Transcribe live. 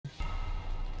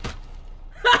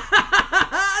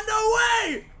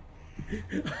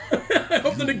I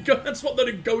hope that's what the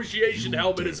negotiation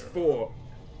helmet is for.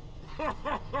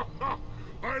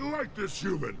 I like this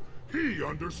human. He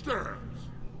understands.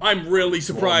 I'm really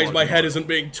surprised my head isn't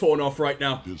being torn off right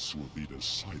now. This will be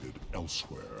decided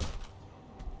elsewhere.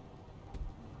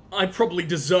 I probably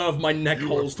deserve my neck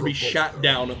holes to be shat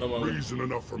down at the moment. Reason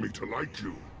enough for me to like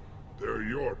you. They're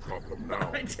your problem now.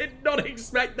 I did not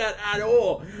expect that at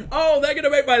all. Oh, they're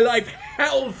gonna make my life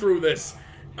hell through this.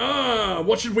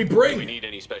 What should we bring? Do we need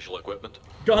any special equipment?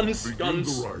 Guns,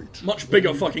 much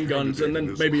bigger fucking guns, and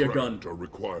then maybe a gun. Are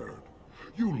required.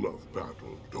 You love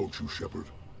battle, don't you, Shepard?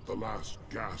 The last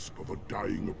gasp of a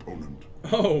dying opponent.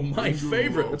 Oh, my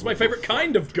favorite. That's my favorite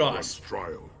kind of gasp.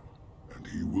 Trial, and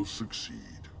he will succeed.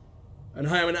 And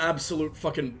I am an absolute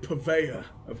fucking purveyor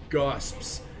of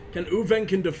gasps. Can Uven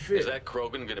interfere? Is that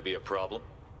Krogan gonna be a problem?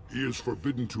 He is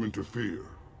forbidden to interfere,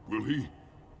 will he?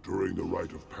 During the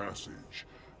rite of passage,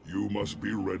 you must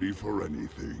be ready for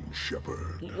anything,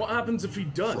 Shepard. What happens if he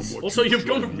does? Also, you've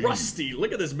gone rusty.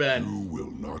 Look at this man. You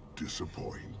will not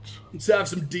disappoint. Let's have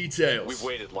some details. We've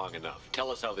waited long enough. Tell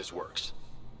us how this works.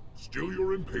 Still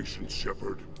your impatience,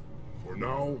 Shepard. For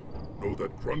now, know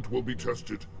that Grunt will be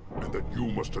tested, and that you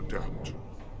must adapt.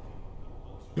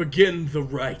 Begin the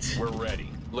rite. We're ready.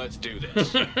 Let's do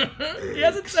this. He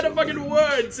hasn't said a fucking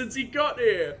word since he got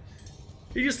here.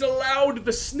 He just allowed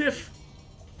the sniff.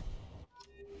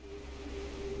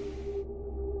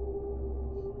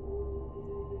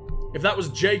 If that was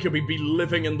Jacob, he'd be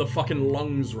living in the fucking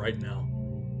lungs right now.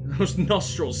 Those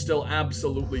nostrils still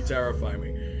absolutely terrify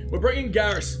me. We're bringing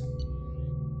Garrus.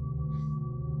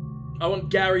 I want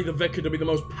Gary the Vicar to be the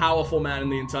most powerful man in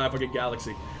the entire fucking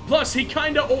galaxy. Plus, he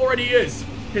kinda already is.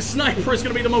 His sniper is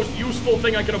gonna be the most useful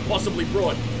thing I could have possibly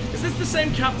brought. Is this the same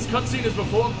cutscene as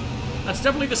before? That's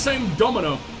definitely the same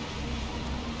domino.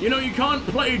 You know, you can't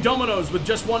play dominoes with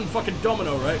just one fucking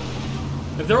domino, right?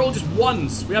 If they're all just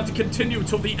ones, we have to continue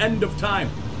till the end of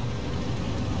time.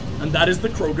 And that is the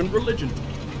Krogan religion.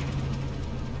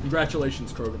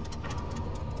 Congratulations, Krogan.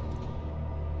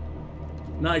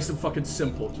 Nice and fucking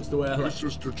simple, just the way I like it. This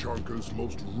is Tachanka's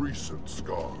most recent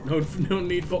scar. No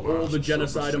need for all the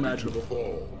genocide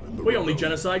imaginable. We only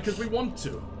genocide because we want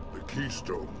to. The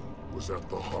keystone was at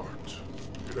the heart.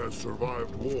 It has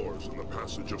survived wars and the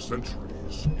passage of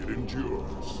centuries. It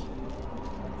endures.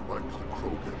 Like the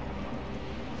Krogan.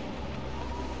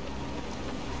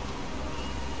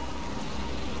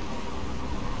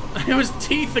 His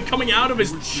teeth are coming out of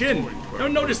his chin. I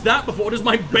haven't noticed that before. Does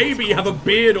my baby have a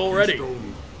beard already?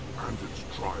 And its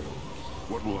trials.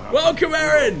 What will happen? Welcome,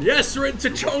 Aaron! Yes, we're into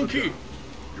Chonky.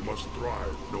 You must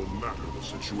thrive no matter the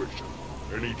situation.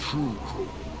 Any true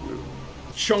Krogan will.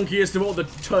 Chunkiest of all the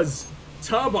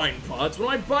turbine parts.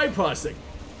 What am I bypassing?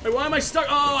 Wait, why am I stuck?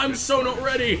 Oh, I'm so not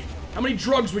ready. How many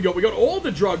drugs we got? We got all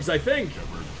the drugs, I think.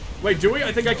 Wait, do we?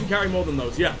 I think I can carry more than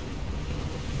those. Yeah.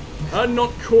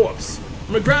 Not corpse.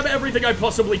 I'm gonna grab everything I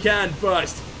possibly can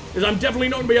first, because I'm definitely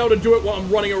not gonna be able to do it while I'm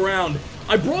running around.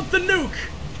 I brought the nuke.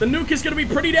 The nuke is gonna be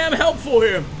pretty damn helpful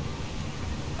here.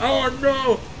 Oh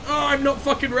no. Oh, I'm not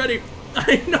fucking ready.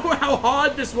 I know how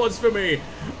hard this was for me.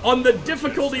 On the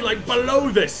difficulty, like, below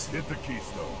this. Hit the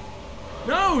keystone.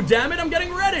 No, damn it, I'm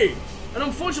getting ready. And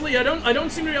unfortunately, I don't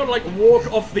seem to be able to, like,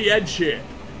 walk off the edge here.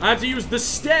 I have to use the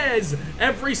stairs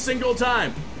every single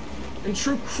time. In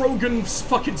true Krogan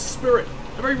fucking spirit.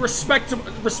 I'm very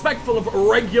respectful of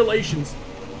regulations.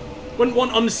 Wouldn't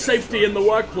want unsafety in the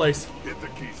workplace. Hit the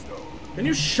keystone. Can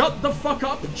you shut the fuck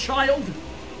up, child?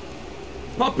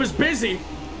 Papa's busy.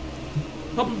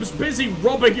 Papa's busy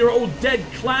robbing your old dead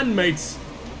clanmates.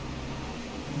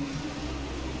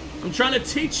 I'm trying to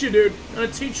teach you, dude. I'm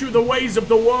trying to teach you the ways of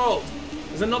the world.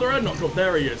 There's another head knock. Oh,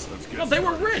 there he is. God, they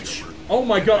were rich. Oh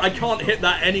my god, I can't hear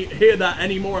that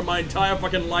anymore in my entire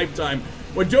fucking lifetime.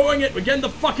 We're doing it. We're getting the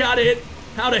fuck out of here.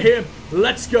 Out of here.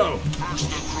 Let's go.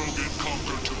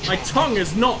 My tongue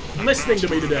is not listening to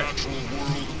me today.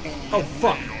 Oh,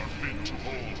 fuck.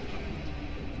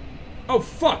 Oh,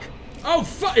 fuck. Oh,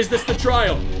 fuck. Is this the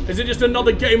trial? Is it just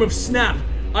another game of Snap?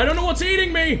 I don't know what's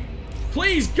eating me.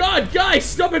 Please, God, guys,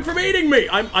 stop it from eating me.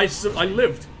 I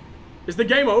lived. Is the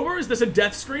game over? Is this a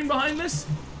death screen behind this?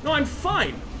 No, I'm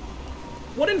fine.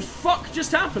 What in fuck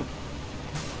just happened?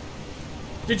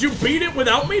 Did you beat it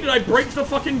without me? Did I break the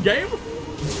fucking game?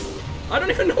 I don't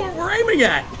even know what we're aiming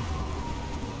at.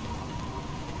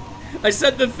 I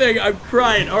said the thing, I'm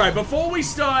crying. Alright, before we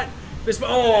start this,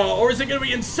 or is it gonna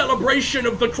be in celebration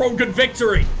of the Krogan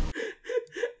victory?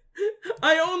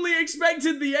 I only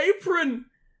expected the apron.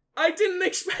 I didn't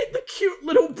expect the cute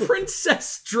little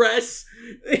princess dress.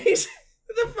 The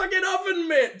fucking oven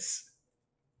mitts.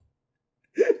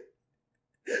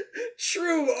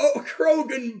 True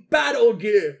Krogan battle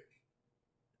gear.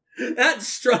 That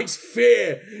strikes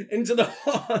fear into the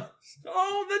heart.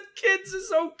 Oh, the kids are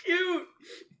so cute.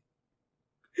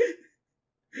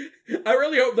 I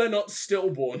really hope they're not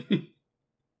stillborn.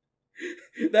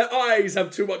 Their eyes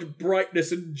have too much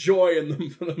brightness and joy in them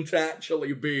for them to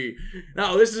actually be.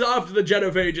 Now, this is after the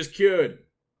Genophage is cured.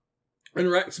 And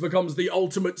Wrex becomes the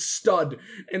ultimate stud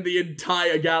in the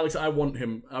entire galaxy. I want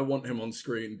him on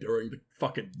screen during the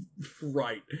fucking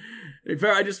fight. In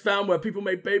fact, I just found where people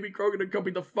made Baby Krogan and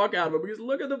copied the fuck out of him because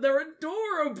look at them, they're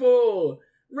adorable.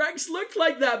 Wrex looked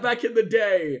like that back in the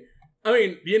day. I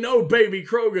mean, you know Baby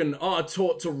Krogan are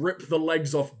taught to rip the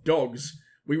legs off dogs.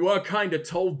 We were kind of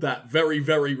told that very,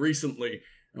 very recently.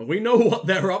 And we know what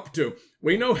they're up to.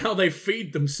 We know how they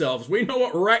feed themselves. We know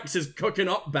what Wrex is cooking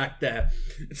up back there.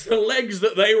 It's the legs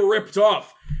that they ripped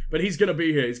off. But he's gonna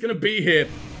be here. He's gonna be here.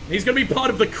 He's gonna be part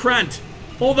of the Krant.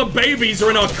 All the babies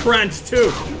are in our Krant, too.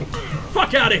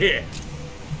 Fuck out of here.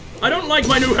 I don't like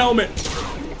my new helmet.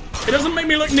 It doesn't make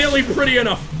me look nearly pretty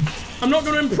enough. I'm not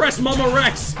gonna impress Mama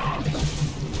Wrex.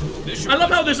 I love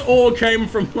how this all came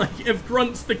from, like, if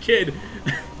Grunt's the kid,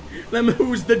 then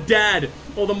who's the dad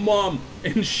or the mom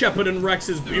in Shepard and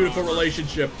Wrex's beautiful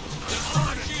relationship?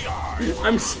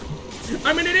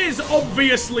 I mean, it is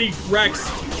obviously Wrex.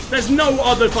 There's no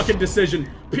other fucking decision.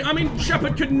 I mean,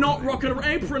 Shepard could not rock an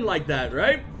apron like that,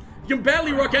 right? He can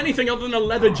barely rock anything other than a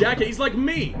leather jacket. He's like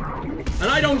me. And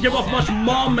I don't give off much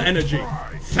mom energy.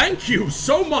 Thank you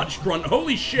so much, Grunt.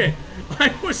 Holy shit.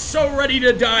 I was so ready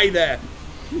to die there.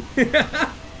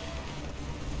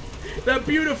 They're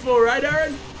beautiful, right,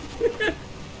 Aaron?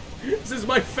 This is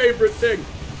my favorite thing.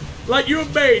 Like, you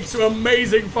have made some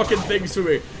amazing fucking things for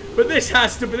me. But this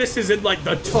has to be, this is in like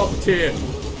the top tier.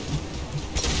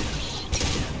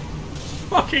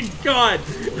 Fucking God.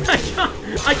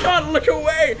 I can't look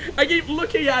away. I keep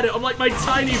looking at it on like my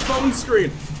tiny phone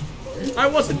screen. I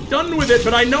wasn't done with it,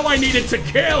 but I know I needed to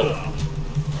kill.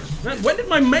 Man, when did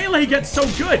my melee get so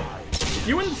good?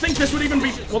 You wouldn't think this would even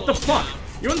be, what the fuck?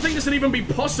 You wouldn't think this would even be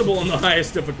possible on the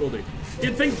highest difficulty.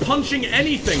 You'd think punching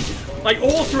anything, like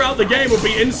all throughout the game, would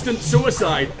be instant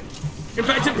suicide. In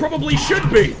fact, it probably should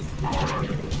be.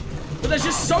 But there's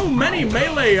just so many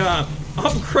melee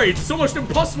upgrades. It's almost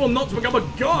impossible not to become a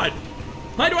god.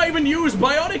 Why do I even use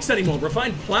biotics anymore?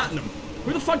 Refined platinum.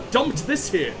 Who the fuck dumped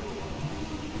this here?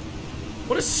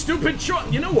 What a stupid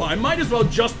choice. You know what? I might as well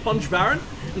just punch Varen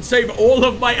and save all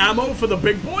of my ammo for the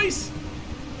big boys.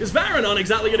 Because Varen aren't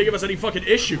exactly going to give us any fucking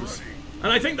issues.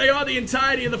 And I think they are the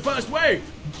entirety of the first wave.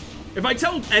 If I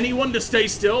tell anyone to stay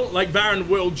still, like Varen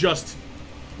will just...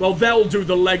 well, they'll do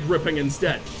the leg ripping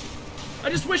instead. I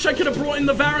just wish I could have brought in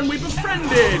the Varen we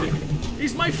befriended.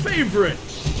 He's my favorite.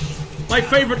 My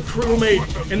favorite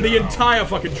crewmate in the entire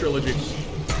fucking trilogy.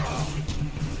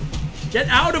 Get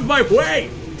out of my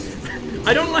way.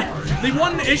 I don't like... the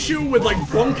one issue with, like,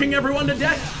 bonking everyone to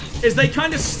death is they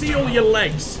kind of steal your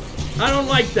legs. I don't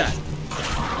like that.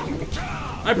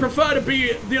 I prefer to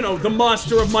be, you know, the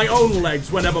master of my own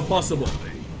legs whenever possible.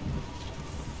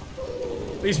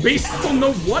 These beasts will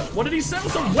know what? What did he say?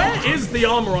 So where is the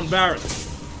armor on Varen?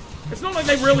 It's not like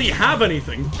they really have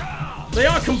anything. They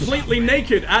are completely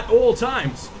naked at all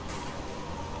times.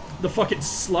 The fucking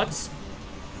sluts.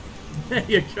 There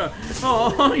you go.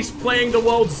 Oh, he's playing the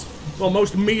world's, well,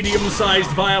 most medium-sized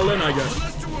violin, I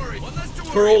guess.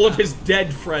 For all of his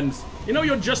dead friends. You know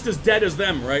you're just as dead as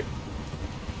them, right?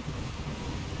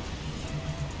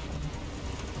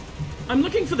 I'm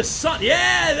looking for the sun.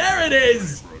 Yeah, there it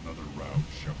is!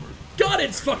 God,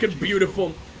 it's fucking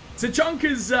beautiful.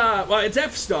 Tachanka's, well, it's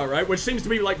F-Star, right? Which seems to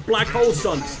be like black hole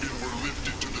suns.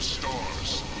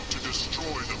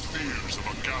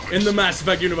 In the Mass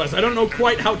Effect universe. I don't know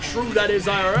quite how true that is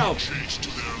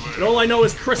IRL. But all I know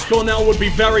is Chris Cornell would be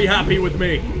very happy with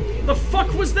me. The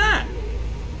fuck was that?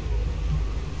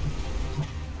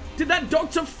 Did that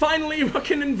doctor finally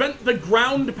fucking invent the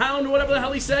ground pound or whatever the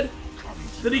hell he said?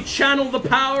 Did he channel the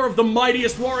power of the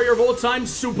mightiest warrior of all time,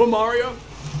 Super Mario?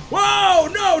 Whoa,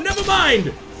 no, never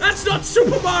mind. That's not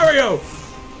Super Mario.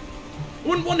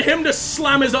 Wouldn't want him to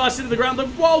slam his ass into the ground. The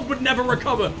world would never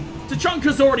recover.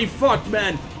 Tachanka's already fucked,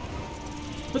 man.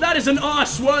 But that is an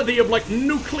ass worthy of, like,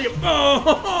 nuclear...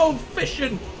 oh,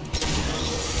 fission.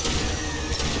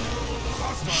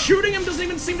 Shooting him doesn't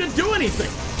even seem to do anything.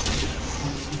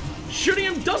 Shooting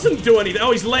him doesn't do anything.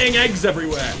 Oh, he's laying eggs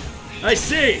everywhere. I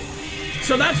see.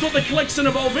 So that's what the Clixon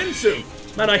evolve into.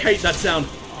 Man, I hate that sound.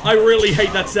 I really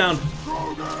hate that sound.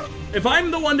 If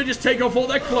I'm the one to just take off all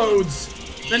their clothes,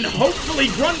 then hopefully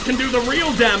Grunt can do the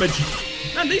real damage.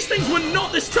 Man, these things were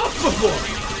not this tough before.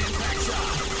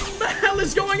 What the hell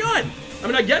is going on? I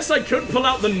mean, I guess I could pull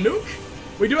out the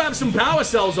nuke. We do have some power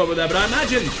cells over there, but I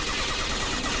imagine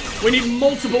we need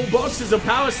multiple boxes of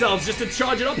power cells just to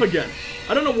charge it up again.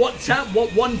 I don't know what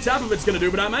one tap of it's gonna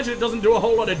do, but I imagine it doesn't do a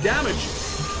whole lot of damage.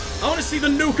 I want to see the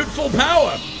nuke at full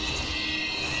power.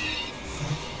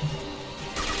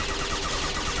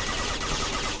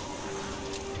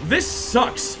 This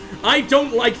sucks. I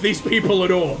don't like these people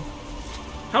at all.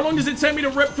 How long does it take me to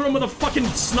rip through them with a fucking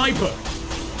sniper?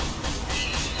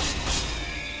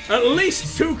 At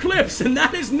least 2 clips, and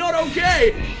that is not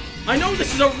okay. I know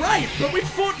this is a right, but we've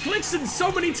fought Clixon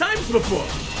so many times before.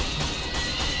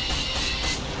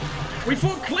 We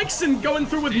fought Clixon going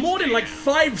through with Morden like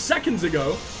 5 seconds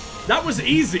ago. That was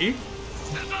easy.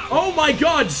 Oh my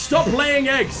god, stop laying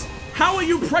eggs. How are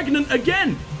you pregnant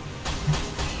again?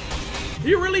 Are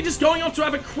you really just going off to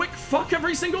have a quick fuck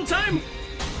every single time?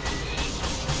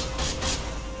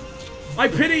 I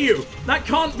pity you. That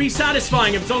can't be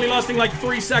satisfying if it's only lasting like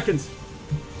 3 seconds.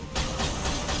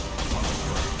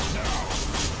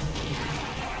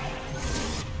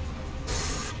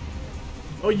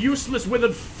 Oh, useless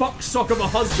withered fucksock of a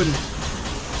husband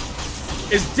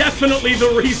is definitely the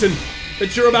reason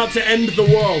that you're about to end the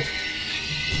world.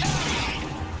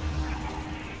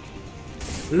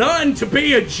 Learn to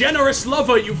be a generous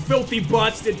lover, you filthy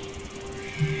bastard.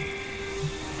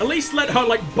 At least let her,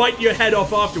 like, bite your head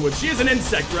off afterwards. She is an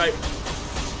insect, right?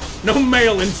 No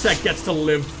male insect gets to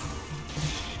live.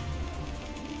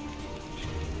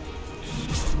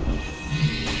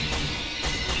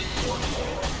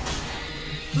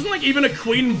 Doesn't, like, even a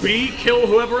queen bee kill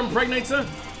whoever impregnates her?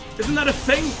 Isn't that a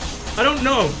thing? I don't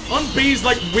know. Aren't bees,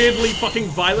 like, weirdly fucking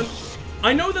violent?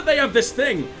 I know that they have this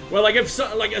thing where, like, if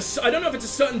I don't know if it's a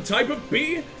certain type of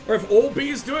bee or if all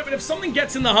bees do it, but if something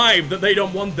gets in the hive that they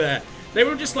don't want there, they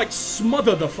will just, like,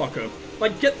 smother the fucker.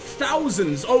 Like, get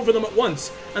thousands over them at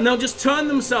once, and they'll just turn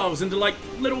themselves into, like,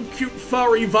 little cute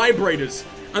furry vibrators.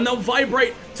 And they'll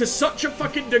vibrate to such a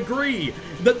fucking degree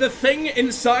that the thing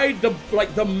inside the,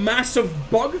 like, the massive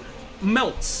bug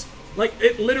melts. Like,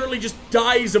 it literally just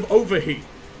dies of overheat.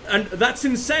 And that's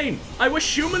insane. I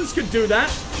wish humans could do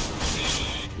that.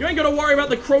 You ain't gotta worry about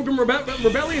the Krogan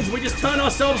rebellions. We just turn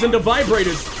ourselves into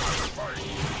vibrators.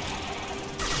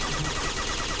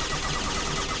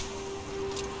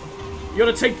 You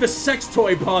gotta take the sex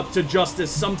toy path to justice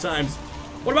sometimes.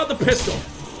 What about the pistol?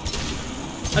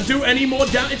 And do any more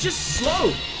damage? It's just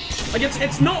slow. Like,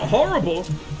 it's not horrible.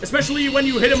 Especially when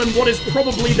you hit him in what is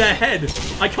probably their head.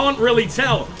 I can't really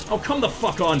tell. Oh, come the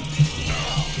fuck on.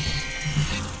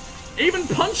 Even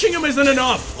punching him isn't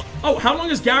enough. Oh, how long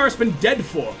has Garrus been dead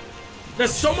for?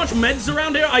 There's so much meds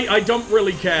around here, I don't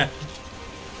really care.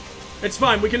 It's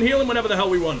fine, we can heal him whenever the hell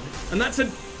we want. And that's a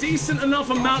decent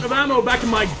enough amount of ammo back in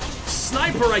my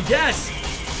sniper, I guess.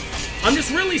 I'm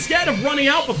just really scared of running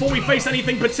out before we face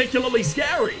anything particularly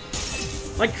scary.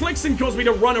 Like, Clixon caused me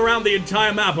to run around the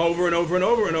entire map over and over and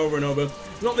over and over and over.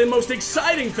 It's not the most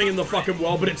exciting thing in the fucking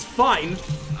world, but it's fine.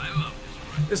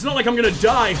 It's not like I'm gonna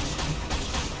die.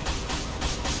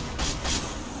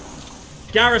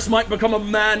 Garrus might become a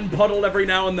man puddle every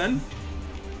now and then.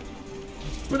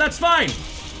 But that's fine.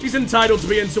 He's entitled to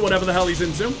be into whatever the hell he's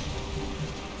into.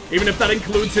 Even if that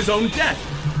includes his own death.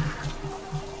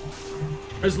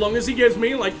 As long as he gives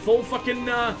me, like, full fucking,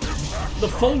 the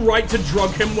full right to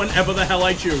drug him whenever the hell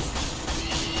I choose.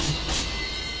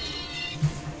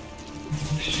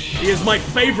 He is my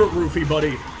favorite roofie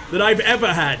buddy that I've ever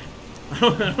had.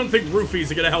 I don't think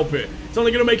roofies are gonna help it. It's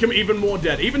only gonna make him even more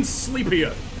dead, even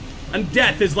sleepier. And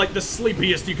death is like the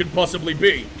sleepiest you could possibly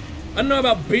be. I don't know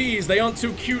about bees, they aren't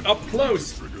too cute up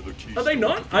close. Are they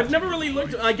not? I've never really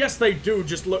looked. I guess they do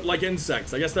just look like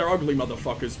insects. I guess they're ugly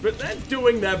motherfuckers, but they're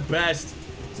doing their best.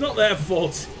 It's not their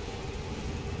fault.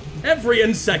 Every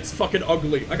insect's fucking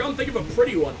ugly. I can't think of a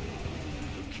pretty one.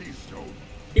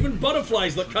 Even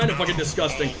butterflies look kind of fucking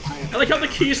disgusting. I like how the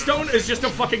keystone is just a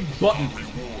fucking button.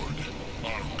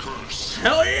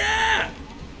 Hell yeah!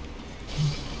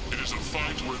 It is a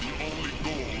fight where the only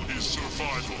goal is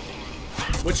survival.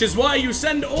 Which is why you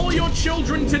send all your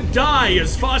children to die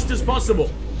as fast as possible.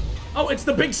 Oh, it's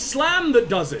the big slam that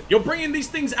does it. You're bringing these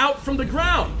things out from the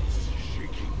ground.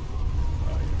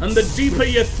 And the deeper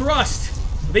you thrust,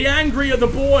 the angrier the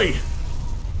boy.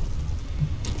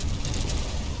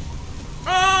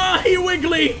 Ah, he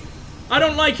wiggly. I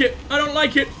don't like it. I don't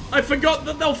like it. I forgot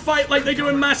that they'll fight like they do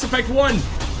in Mass Effect 1.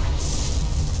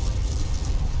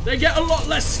 They get a lot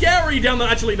less scary down there.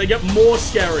 Actually, they get more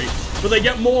scary. But they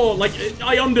get more, like,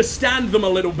 I understand them a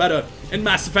little better in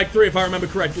Mass Effect 3, if I remember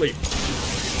correctly.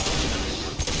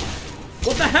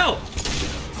 What the hell?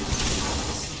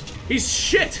 He's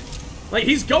shit. Like,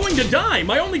 he's going to die.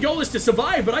 My only goal is to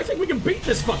survive, but I think we can beat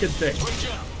this fucking thing.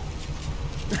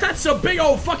 That's a big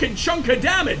old fucking chunk of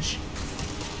damage.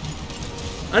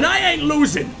 And I ain't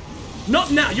losing.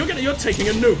 Not now. You're taking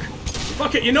a nuke.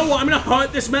 Fuck it. You know what? I'm gonna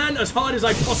hurt this man as hard as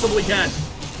I possibly can.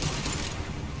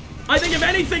 I think if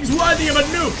anything's worthy of a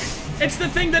nuke, it's the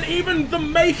thing that even the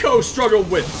Mako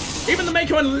struggled with. Even the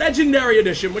Mako in Legendary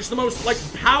Edition, which is the most, like,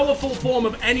 powerful form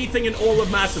of anything in all of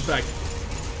Mass Effect.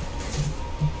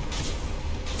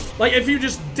 Like, if you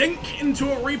just dink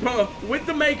into a Reaper with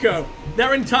the Mako,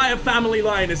 their entire family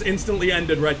line is instantly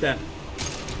ended right there.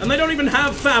 And they don't even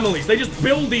have families, they just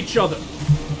build each other.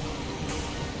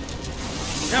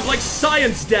 They have, like,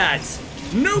 science dads.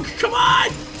 Nuke, come on!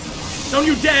 Don't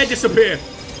you dare disappear.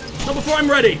 Not before I'm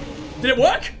ready. Did it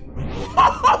work?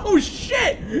 Oh,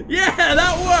 shit! Yeah,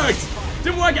 that worked!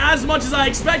 Didn't work as much as I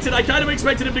expected. I kind of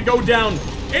expected him to go down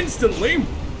instantly.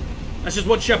 That's just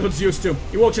what Shepard's used to.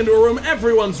 He walks into a room,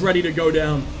 everyone's ready to go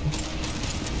down.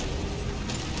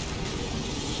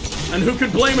 And who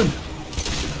could blame him?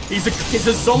 He's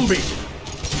a zombie.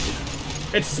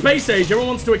 It's space age. Everyone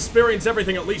wants to experience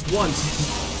everything at least once.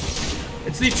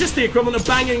 It's just the equivalent of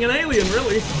banging an alien,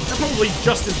 really. They're probably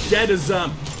just as dead as, I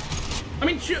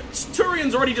mean,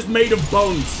 Turian's already just made of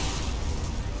bones.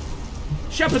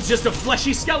 Shepard's just a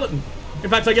fleshy skeleton. In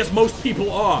fact, I guess most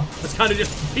people are. That's kind of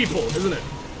just people, isn't it?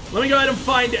 Let me go ahead and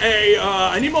find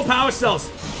I need more power cells.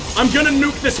 I'm gonna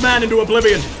nuke this man into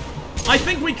oblivion. I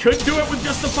think we could do it with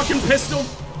just the fucking pistol,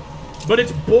 but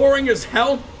it's boring as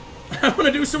hell. I want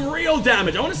to do some real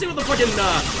damage. I want to see what the fucking,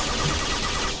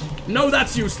 no,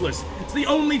 that's useless. It's the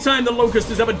only time the Locust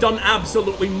has ever done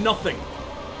absolutely nothing.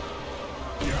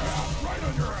 Yeah, right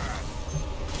on your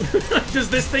ass. Does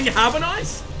this thing have an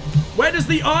ice? Where does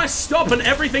the ice stop and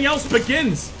everything else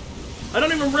begins? I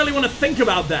don't even really want to think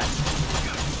about that.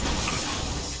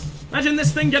 Imagine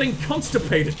this thing getting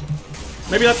constipated.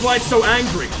 Maybe that's why it's so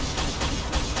angry.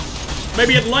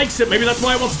 Maybe it likes it. Maybe that's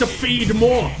why it wants to feed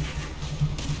more.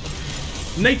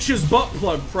 Nature's butt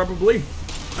plug, probably.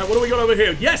 Alright, what do we got over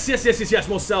here? Yes,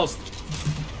 more cells.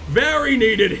 Very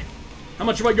needed. How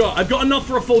much have I got? I've got enough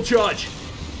for a full charge.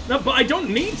 No, but I don't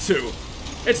need to.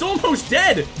 It's almost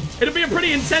dead. It'd be a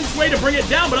pretty intense way to bring it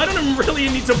down, but I don't even really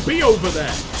need to be over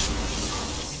there.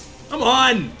 Come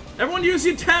on. Everyone use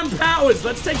your damn powers.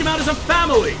 Let's take him out as a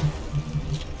family.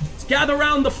 Let's gather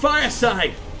around the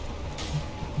fireside.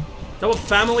 Is that what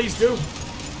families do?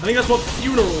 I think that's what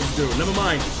funerals do. Never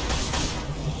mind.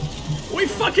 We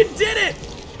fucking did it!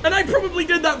 And I probably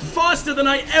did that faster than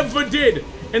I ever did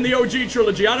in the OG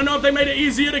trilogy. I don't know if they made it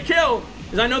easier to kill,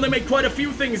 because I know they made quite a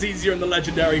few things easier in the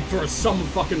Legendary for some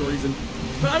fucking reason.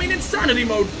 But I mean, Insanity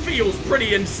Mode feels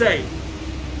pretty insane.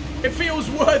 It feels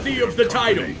worthy of the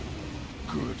title.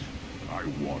 Good. I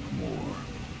want more.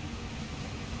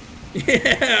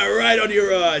 Yeah, right on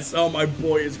your ass. Oh, my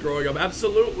boy is growing up.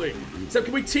 Absolutely. So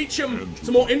can we teach him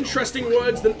some more interesting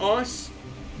words than us?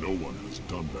 No one has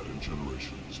done that in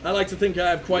generations. I like to think I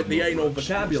have quite the anal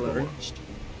vocabulary.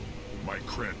 My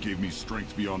Krant gave me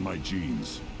strength beyond my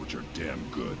genes, which are damn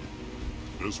good.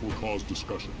 This will cause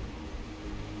discussion.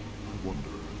 I wonder.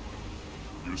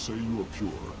 You say you are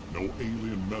pure, no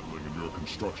alien meddling in your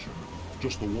construction,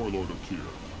 just the warlord of Tyr.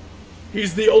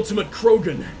 He's the ultimate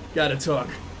Krogan, Gatatog.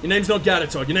 Your name's not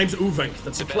Gatatog, your name's Uvenk.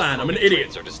 That's a clan. I'm an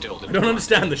idiot. I don't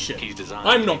understand this shit.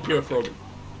 I'm not pure Krogan.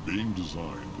 Being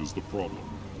designed is the problem,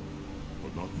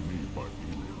 but not made by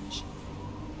aliens.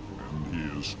 And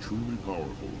he is truly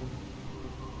powerful.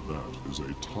 That is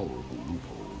a tolerable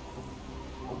loophole.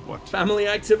 What? Family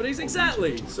activities?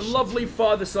 Exactly. Some lovely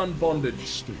father-son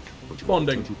bondage.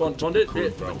 Bonding. Bonded?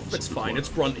 It's fine. It's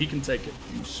Grunt. He can take it.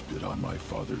 You spit on my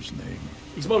father's name.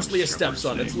 He's mostly a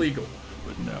stepson. It's legal.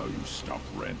 But now you stop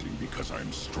ranting because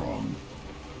I'm strong.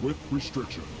 With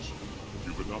restrictions.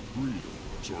 You could not breed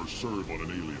or serve on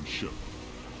an alien ship,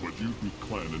 but you'd be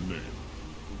clan in name.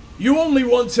 You only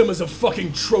want him as a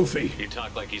fucking trophy. You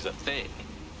talk like he's a thing.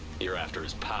 You're after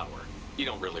his power. You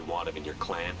don't really want him in your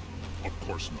clan. Of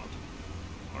course not.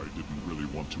 I didn't really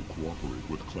want to cooperate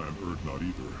with Clan Erdnot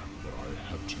either, but I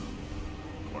had to.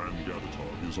 Clan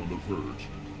Gatatog is on the verge,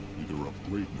 either of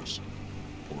greatness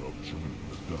or of joining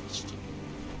the dust.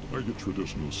 I get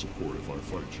traditional support if I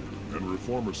fight you, and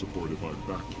reformer support if I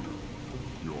back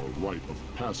you. Your rite of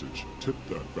passage tipped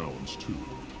that balance too.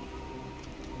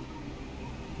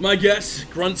 My guess,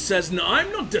 Grunt says, no,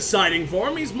 I'm not deciding for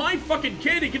him. He's my fucking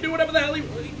kid. He can do whatever the hell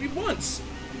he wants.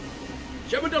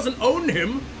 Shepard doesn't own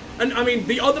him. And, I mean,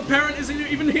 the other parent isn't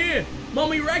even here.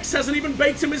 Mommy Wrex hasn't even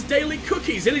baked him his daily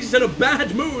cookies. And he's in a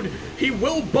bad mood. He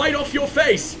will bite off your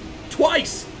face.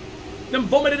 Twice. then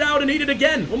vomit it out and eat it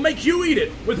again, or make you eat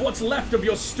it with what's left of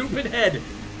your stupid head.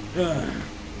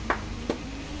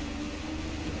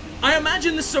 I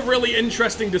imagine this is a really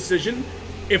interesting decision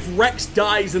if Wrex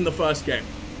dies in the first game.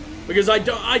 Because I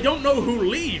don't know who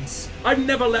leads. I've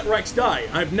never let Wrex die.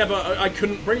 I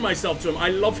couldn't bring myself to him. I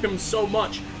love him so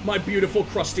much, my beautiful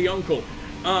crusty uncle.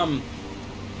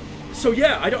 So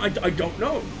yeah, I don't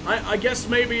know. I guess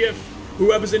maybe if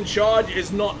whoever's in charge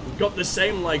is not got the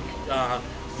same, like,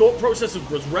 thought process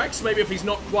as Wrex, maybe if he's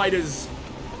not quite as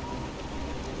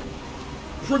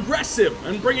progressive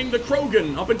and bringing the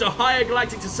Krogan up into higher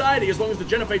galactic society as long as the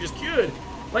genophage is cured,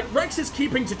 like, Wrex is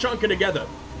keeping Tachanka together.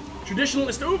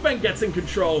 Traditionalist Uven gets in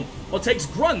control, or takes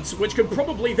Grunt, which could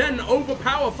probably then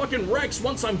overpower fucking Wrex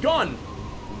once I'm gone.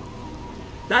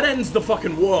 That ends the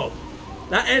fucking world.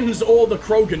 That ends all the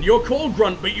Krogan. You're called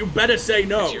Grunt, but you better say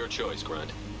no. It's your choice,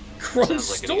 Grunt. Grunt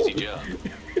Sounds like an easy job.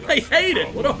 I hate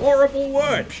it. What a horrible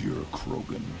word. Pure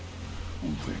Krogan. Who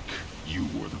think you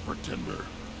were the pretender?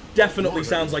 Definitely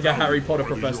sounds like a Harry Potter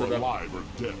professor, though. Alive or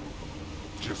dead.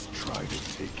 Just try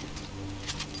to take it.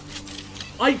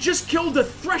 I just killed a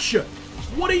thresher.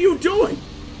 What are you doing?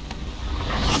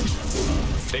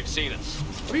 They've seen us.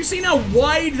 Have you seen how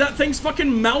wide that thing's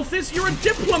fucking mouth is? You're a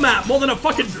diplomat more than a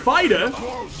fucking fighter.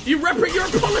 You're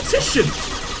a politician.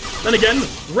 Then again,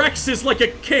 Wrex is like a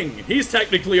king. He's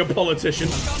technically a politician.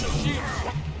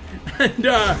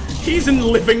 And, he's a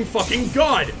living fucking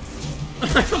god.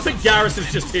 I don't think Garrus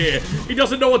is just here. He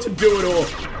doesn't know what to do at all.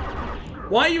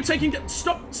 Why are you taking...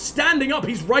 Stop standing up.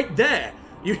 He's right there.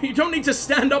 You don't need to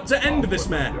stand up to end this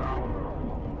man.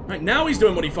 Right, now he's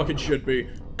doing what he fucking should be.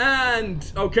 And,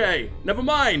 okay, never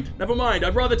mind.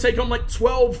 I'd rather take on like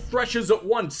 12 threshers at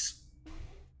once.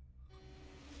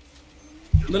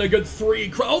 And then a good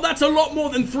 3 Oh, that's a lot more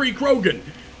than 3 Krogan.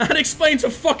 That explains a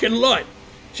fucking lot.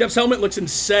 Chef's helmet looks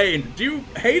insane. Do you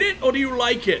hate it or do you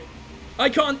like it? I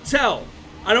can't tell.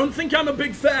 I don't think I'm a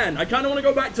big fan. I kind of want to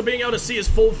go back to being able to see his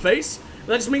full face.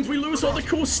 That just means we lose all the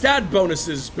cool stat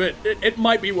bonuses, but it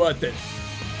might be worth it.